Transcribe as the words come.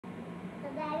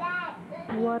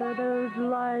What are those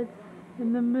lights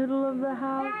in the middle of the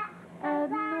house at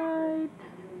night?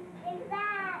 Is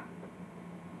that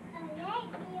a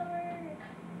light mirror?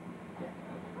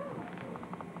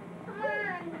 Come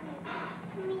on.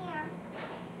 Come here.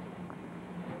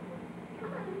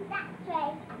 Come on, that way.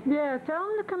 Yeah, tell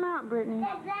them to come out, Brittany. Look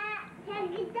at that. Look at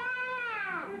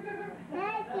that. Look at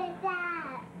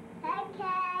that. Look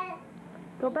at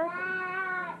Go back.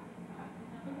 that.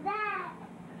 That.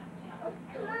 Oh,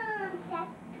 come on, Jack.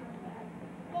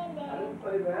 I didn't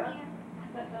say that.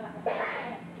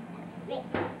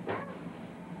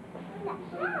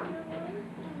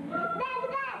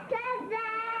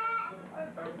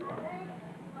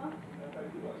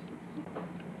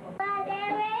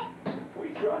 We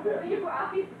tried that.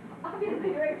 Obviously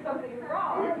doing something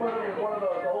wrong. We put him in one of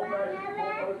those old-fashioned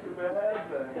four-poster beds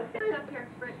and... Up here,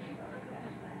 Brittany.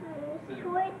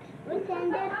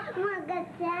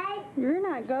 You're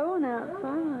not going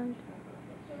outside.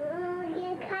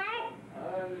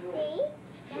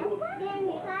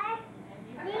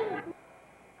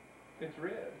 It's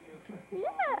red.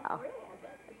 Yeah.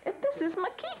 This is my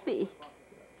Keithy.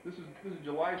 This is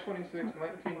July 26,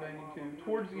 1992,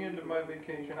 towards the end of my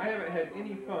vacation. I haven't had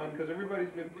any fun because everybody's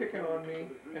been picking on me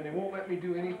and they won't let me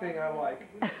do anything I like.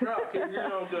 No, you're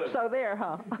no good. So there,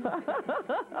 huh?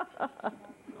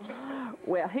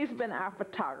 Well, he's been our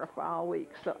photographer all week,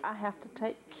 so I have to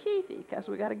take Keithy because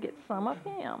we got to get some of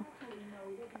him.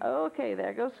 Okay,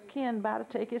 there goes Ken about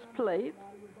to take his plate.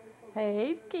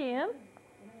 Hey, Ken.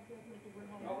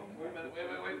 Oh, wait a minute,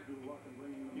 wait.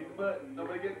 Use the butt.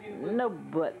 Nobody get the butt. No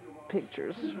butt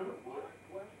pictures.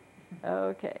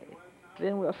 Okay.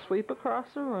 Then we'll sweep across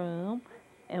the room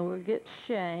and we'll get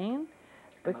Shane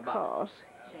because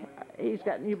he's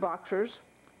got new boxers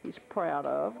he's proud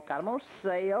of. Got them on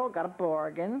sale, got a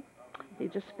bargain. He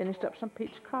just finished up some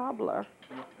peach cobbler.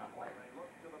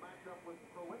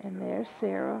 And there's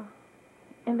Sarah.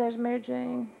 And there's Mary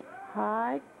Jane.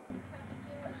 Hi.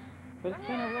 But it's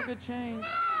been a real good change.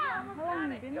 How long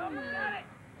have you been doing it?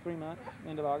 3 months,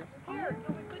 end of August. Here,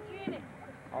 can we put you in it?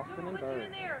 Austin and Put you Bird.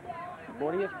 in there.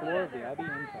 40th floor of the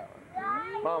IBM Tower.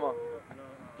 Mama,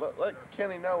 let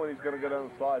Kenny know when he's going to go down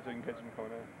the slide so you can catch him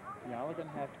coming in. Y'all are going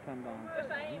to have to come down and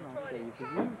I'll show you the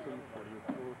room for the 40th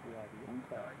floor of the IBM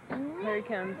Tower. Here he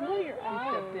comes. He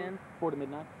stepped in. 4 to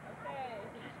midnight. Okay,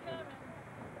 he's coming.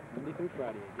 Monday through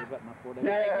Friday. Give up my 4 days.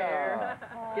 Static hair.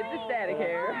 Get the static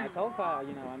hair. I told Kyle,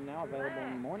 I'm now available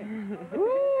in the morning.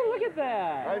 Woo, look at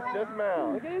that. Nice just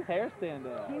now. Look at his hair stand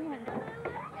up.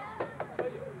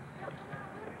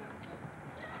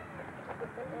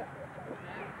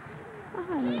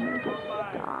 I need to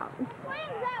stop.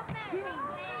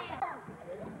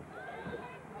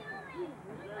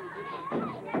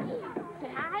 Say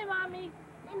hi, Mommy.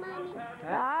 Hey, Mommy.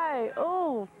 Hi.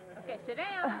 Oh. Okay, sit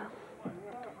down.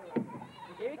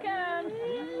 Here he comes.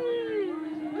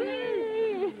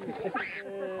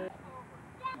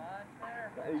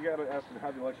 You got to ask him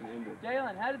how the election ended.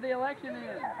 Jalen, how did the election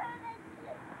end?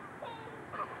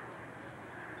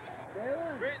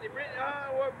 Jalen, Brittany, Brittany.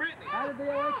 how did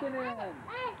the election end?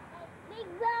 Hey, big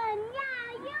gun.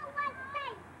 Yeah, USA.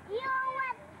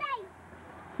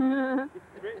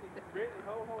 Brittany,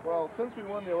 hold. Well, since we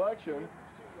won the election,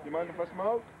 you mind if I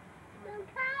smoke?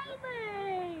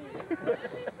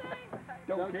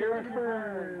 Don't care if you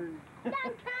burn.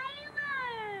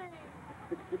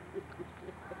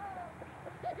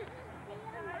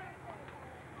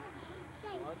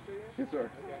 Yes, sir.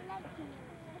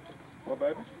 What,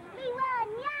 baby? We won,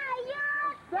 yeah,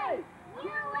 USA.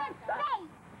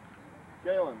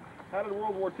 Galen, how did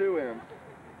World War II end?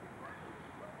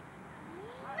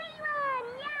 We won,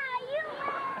 yeah,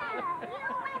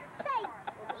 USA.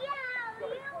 Yeah,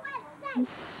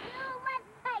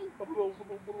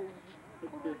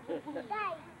 USA.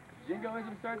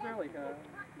 Jingoism starts early, huh?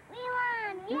 We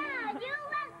won, yeah,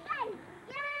 USA.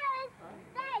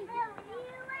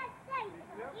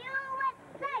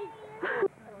 USA.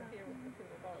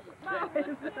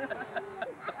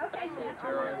 Okay,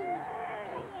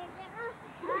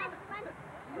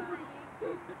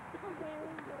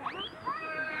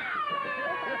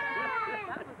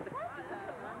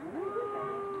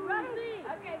 Rusty.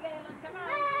 Okay, Galen, come on.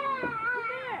 Come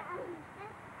here.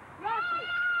 Rusty.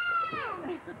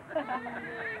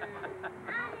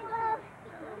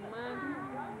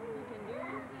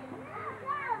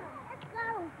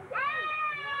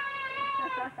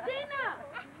 Tina!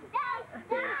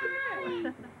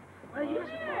 Are you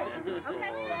here?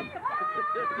 Okay,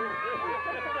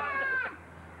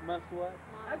 Must what?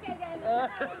 okay, Galen.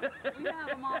 We have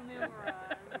them all memorized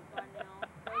by now.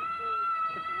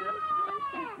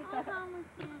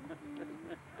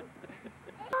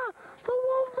 The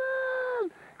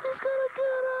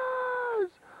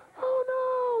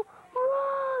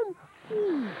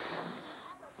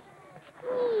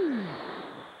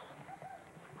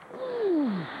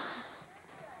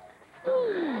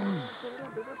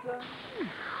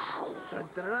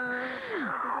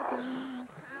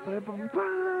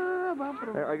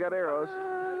I got arrows.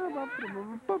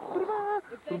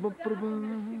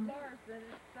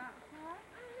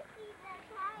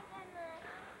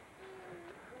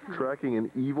 Tracking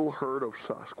an evil herd of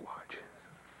Sasquatch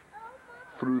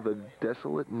through the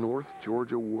desolate North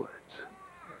Georgia woods.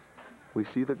 We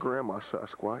see the grandma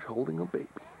Sasquatch holding a baby.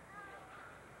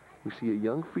 We see a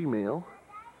young female,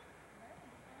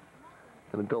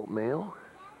 an adult male,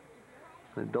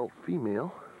 an adult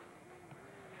female,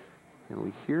 and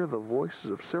we hear the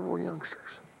voices of several youngsters.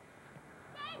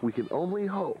 We can only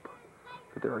hope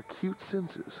that their acute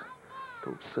senses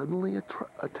don't suddenly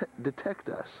detect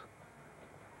us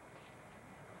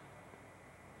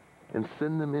and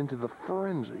send them into the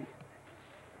frenzy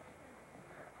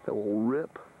that will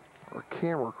rip our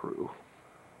camera crew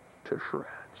to shreds.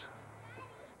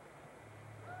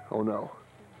 Oh no.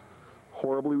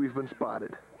 Horribly, we've been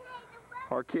spotted.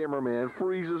 Our cameraman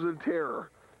freezes in terror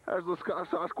as the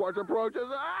Sasquatch approaches.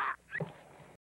 Ah!